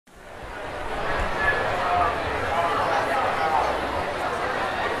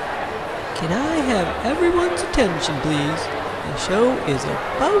Can I have everyone's attention, please? The show is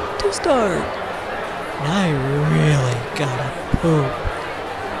about to start. And I really gotta poop.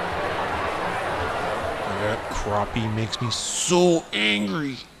 That crappie makes me so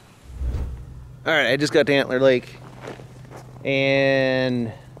angry. Alright, I just got to Antler Lake.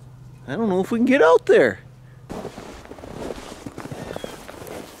 And I don't know if we can get out there.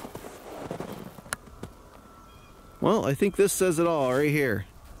 Well, I think this says it all right here.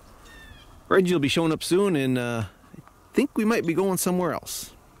 Reggie will be showing up soon, and I think we might be going somewhere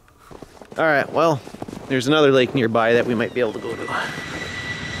else. Alright, well, there's another lake nearby that we might be able to go to.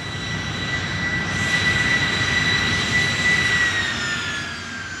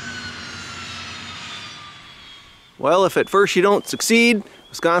 Well, if at first you don't succeed,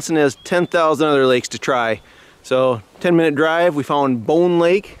 Wisconsin has 10,000 other lakes to try. So, 10-minute drive, we found Bone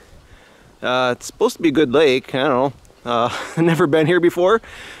Lake. It's supposed to be a good lake. I don't know. I've never been here before.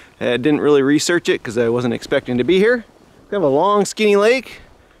 I didn't really research it because I wasn't expecting to be here. We have a long, skinny lake.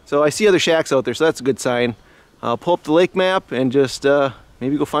 So I see other shacks out there, so that's a good sign. I'll pull up the lake map and just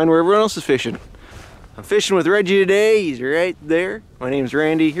maybe go find where everyone else is fishing. I'm fishing with Reggie today. He's right there. My name's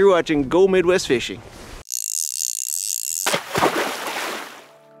Randy. You're watching Go Midwest Fishing.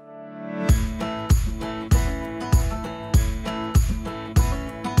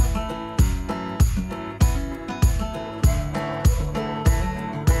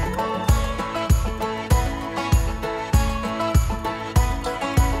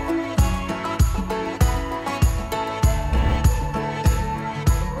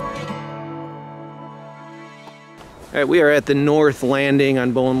 All right, we are at the north landing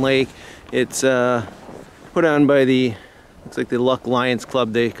on Bone Lake. It's put on by the, looks like the Luck Lions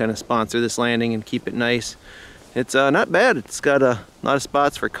Club. They kind of sponsor this landing and keep it nice. It's not bad. It's got a lot of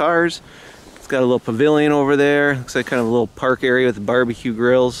spots for cars. It's got a little pavilion over there. Looks like kind of a little park area with barbecue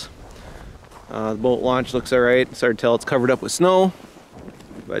grills. The boat launch looks all right. It's hard to tell, it's covered up with snow.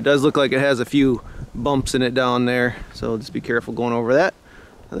 But it does look like it has a few bumps in it down there. So just be careful going over that.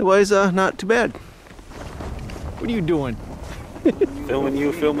 Otherwise, not too bad. What are you doing? Filming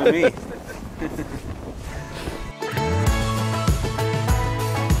you, filming me.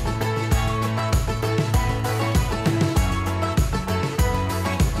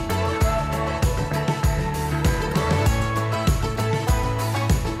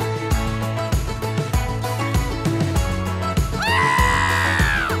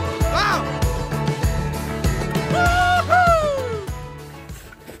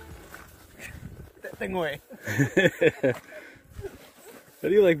 That thing away. How do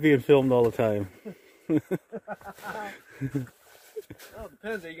you like being filmed all the time? Well, it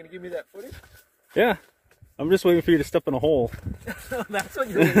depends. Are you going to give me that footage? Yeah. I'm just waiting for you to step in a hole. That's what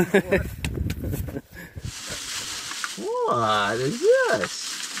you're waiting for. What is this?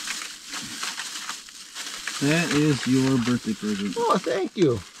 That is your birthday present. Oh, thank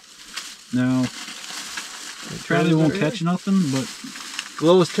you. Now, probably won't catch nothing, but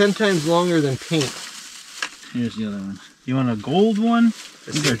Glow is 10 times longer than paint. here's the other one. You want a gold one?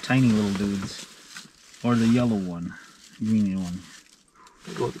 These are tiny little dudes. Or the yellow one. Green one.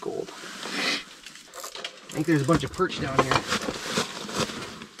 I'll go with the gold. I think there's a bunch of perch down here.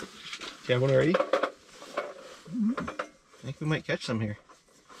 Do you have one already? I think we might catch some here.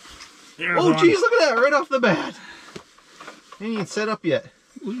 There's Oh, one. geez, look at that right off the bat. Ain't even set up yet.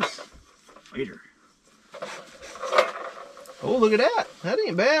 Ooh, spider. Oh, look at that. That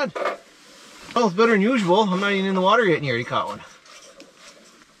ain't bad. Oh, it's better than usual. I'm not even in the water yet and you already caught one.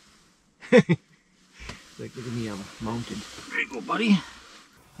 Like, look at me, I'm mounted. There you go, buddy.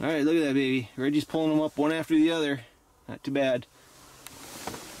 Alright, look at that baby. Reggie's pulling them up one after the other. Not too bad.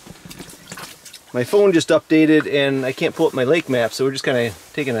 My phone just updated and I can't pull up my lake map, so we're just kind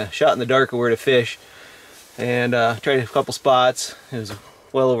of taking a shot in the dark of where to fish. And tried a couple spots. It was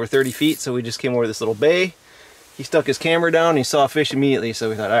well over 30 feet, so we just came over this little bay. He stuck his camera down and he saw a fish immediately, so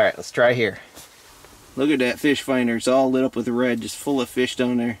we thought, alright, let's try here. Look at that fish finder. It's all lit up with red, just full of fish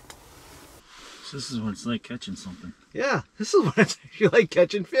down there. So this is what it's like catching something. Yeah, this is what it's actually like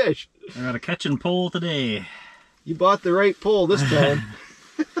catching fish. I got a catching pole today. You bought the right pole this time.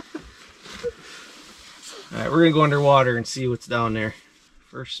 Alright, we're gonna go underwater and see what's down there.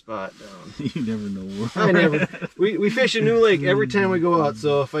 First spot down. You never know where. I never. We fish a new lake every time we go out,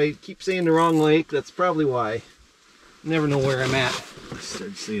 so if I keep saying the wrong lake, that's probably why. Never know where I'm at. I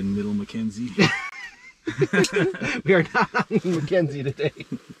started saying Middle Mackenzie. We are not on Mackenzie today.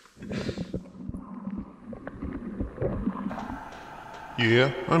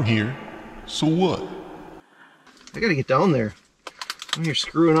 Yeah, I'm here. So what? I gotta get down there. I'm here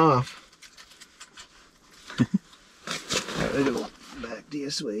screwing off. Alright, let's go back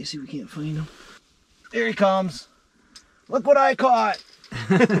this way, see if we can't find him. There he comes. Look what I caught.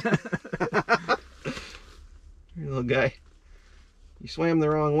 Here, little guy. You swam the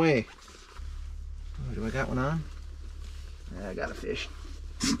wrong way. Oh, do I got one on? Yeah, I got a fish.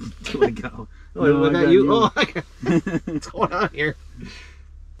 Do I go? Oh, no, I got you. Oh, what's going on here?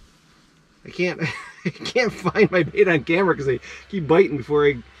 I can't find my bait on camera because I keep biting before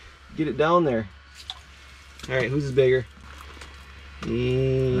I get it down there. All right, who's bigger?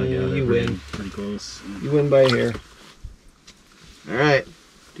 You win. Pretty close. You win by a hair. All right.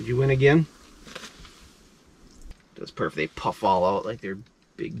 Did you win again? That's perfect. They puff all out like they're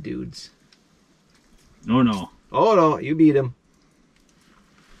big dudes. Oh no. Oh no, you beat him.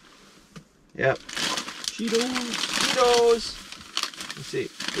 Yep. Cheetos. Let's see.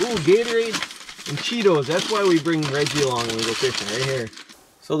 Ooh, Gatorade and Cheetos. That's why we bring Reggie along when we go fishing, right here.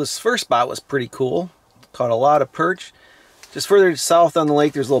 So this first spot was pretty cool. Caught a lot of perch. Just further south on the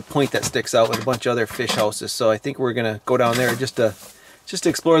lake, there's a little point that sticks out with a bunch of other fish houses. So I think we're gonna go down there just to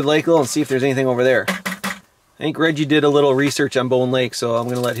explore the lake a little and see if there's anything over there. I think Reggie did a little research on Bone Lake, so I'm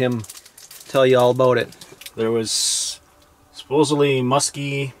gonna let him tell you all about it. There was supposedly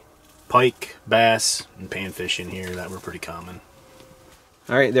muskie, pike, bass, and panfish in here that were pretty common.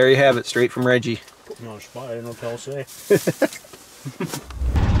 All right, there you have it, straight from Reggie. Put me on the spot, I didn't know what the hell to say.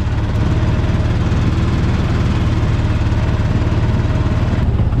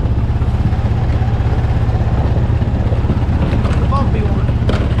 Bumpy one.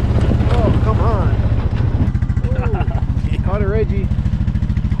 Oh, come on. Ooh, caught a Reggie. You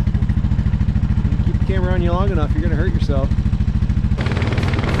keep the camera on you long enough, you're gonna hurt yourself.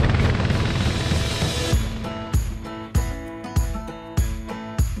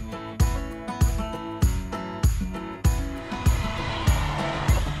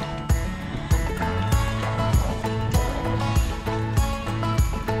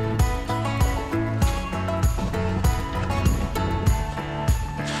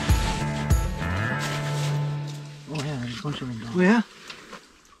 Oh yeah?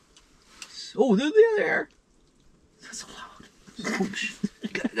 Oh, they're there. That's so loud.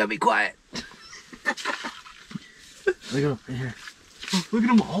 Gotta be quiet. Look up here. Oh, look at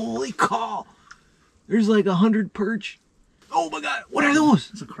them. Holy cow. There's like 100 perch. Oh my god. What are those?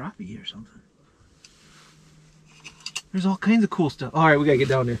 It's a crappie or something. There's all kinds of cool stuff. Alright, we gotta get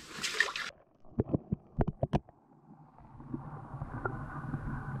down there.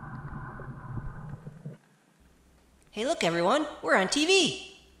 Hey, look, everyone. We're on TV.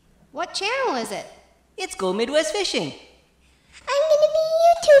 What channel is it? It's Go Midwest Fishing. I'm gonna be a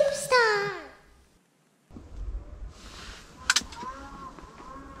YouTube star.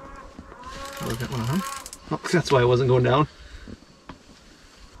 Oh, got one on. Oh, that's why I wasn't going down.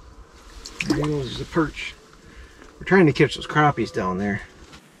 There he goes. There's a perch. We're trying to catch those crappies down there.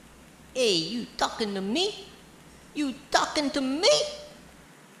 Hey, you talking to me? You talking to me?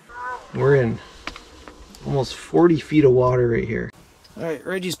 We're in almost 40 feet of water right here. All right,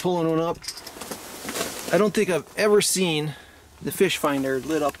 Reggie's pulling one up. I don't think I've ever seen the fish finder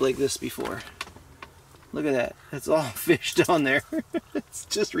lit up like this before. Look at that. That's all fish down there. It's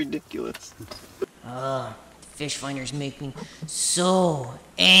just ridiculous. Fish finders make me so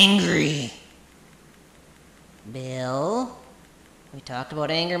angry. Bill, we talked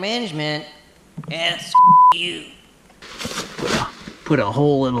about anger management. Yes, you. Put a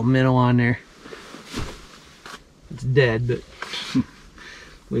whole little minnow on there. It's dead, but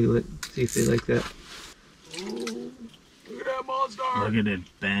wiggle it. See if they like that. Ooh, look at that monster! Look at it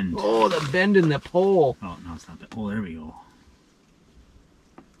bend. Oh, the bend in the pole. Oh, no, it's not that. Oh, there we go.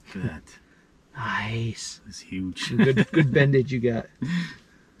 Look at that. Nice. It's huge. Good bendage you got.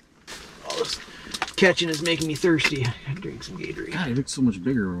 Oh, this catching is making me thirsty. I gotta drink some Gatorade. God, he looked so much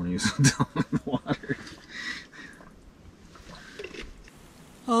bigger when he was down in the water.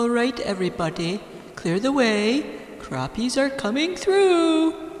 All right, everybody. Clear the way. Crappies are coming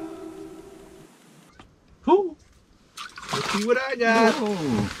through. Ooh. Let's see what I got.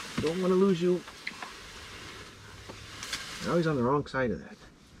 Oh. Don't want to lose you. Now he's on the wrong side of that.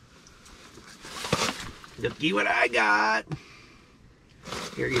 Looky what I got.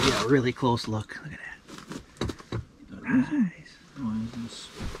 Here, give you a really close look. Look at that. Nice.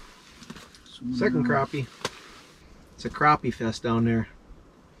 Second crappie. It's a crappie fest down there.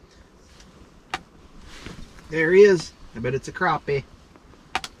 There he is. I bet it's a crappie.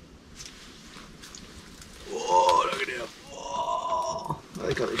 Whoa, look at him. Whoa. I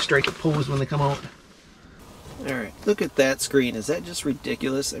like how they strike a pose when they come out. Alright, look at that screen. Is that just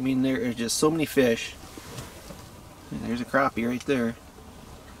ridiculous? I mean, there are just so many fish. And there's a crappie right there.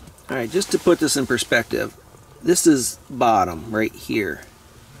 Alright, just to put this in perspective, this is bottom right here.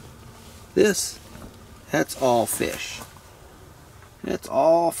 That's all fish. That's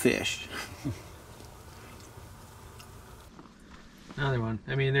all fish. Another one.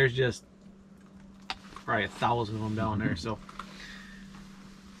 I mean, there's just probably 1,000 of them down there, so.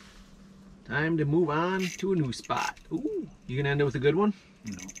 Time to move on to a new spot. Ooh, you gonna end up with a good one?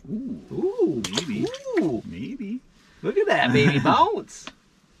 No. Ooh, Maybe. Ooh, Maybe. look at that baby bounce.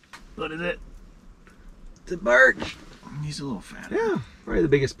 What is it? It's a birch. He's a little fat. Yeah, probably the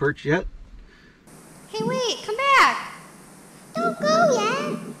biggest perch yet. Hey, wait, come back. Don't go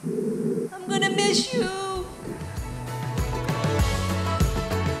yet. I'm gonna miss you.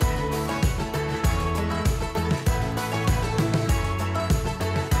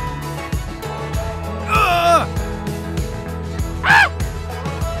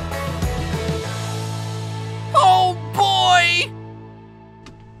 Oh boy!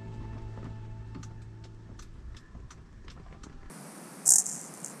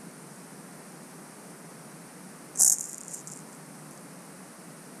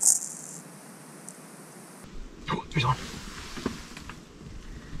 Oh, there's one.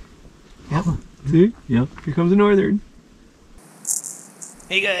 Yep. See? Yep. Here comes the northern.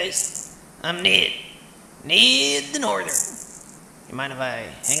 Hey guys, I'm Ned. Ned the Northern. You mind if I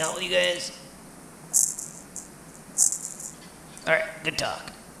hang out with you guys? Alright, good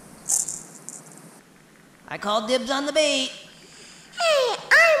talk. I called dibs on the bait. Hey,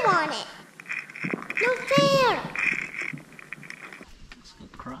 I want it. No fair. It's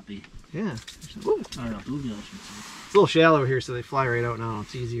a crappie. Yeah. Or a bluegill, I should say. It's a little shallow here, so they fly right out now.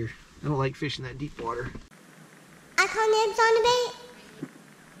 It's easier. I don't like fishing that deep water. I call dibs on the bait.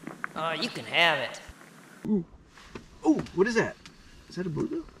 Oh, you can have it. Ooh. Ooh, what is that? Is that a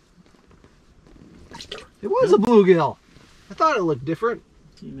bluegill? It was a bluegill. I thought it looked different.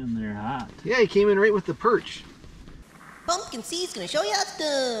 Came in there hot. Yeah, he came in right with the perch. Pumpkin Seed's gonna show you how it's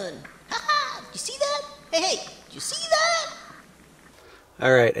done. Ha! Did you see that? Hey, did you see that?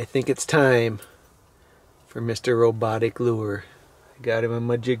 Alright, I think it's time for Mr. Robotic Lure. I got him on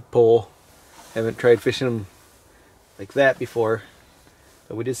my jig pole. Haven't tried fishing him like that before.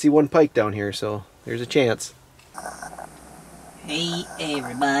 But we did see one pike down here, so there's a chance. Hey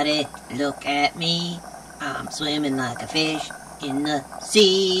everybody, look at me. I'm swimming like a fish in the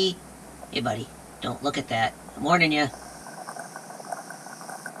sea. Hey buddy, don't look at that. I'm warning you.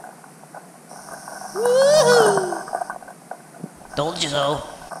 Told you so.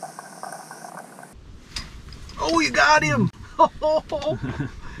 Oh, you got him! A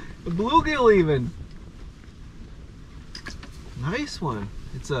bluegill even. Nice one.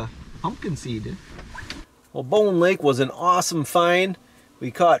 It's a pumpkin seed. Well, Bone Lake was an awesome find. We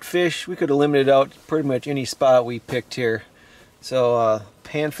caught fish. We could have limited out pretty much any spot we picked here. So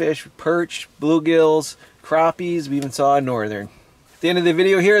panfish, perch, bluegills, crappies, we even saw a northern. At the end of the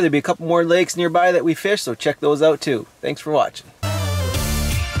video here, there'll be a couple more lakes nearby that we fished, so check those out too. Thanks for watching.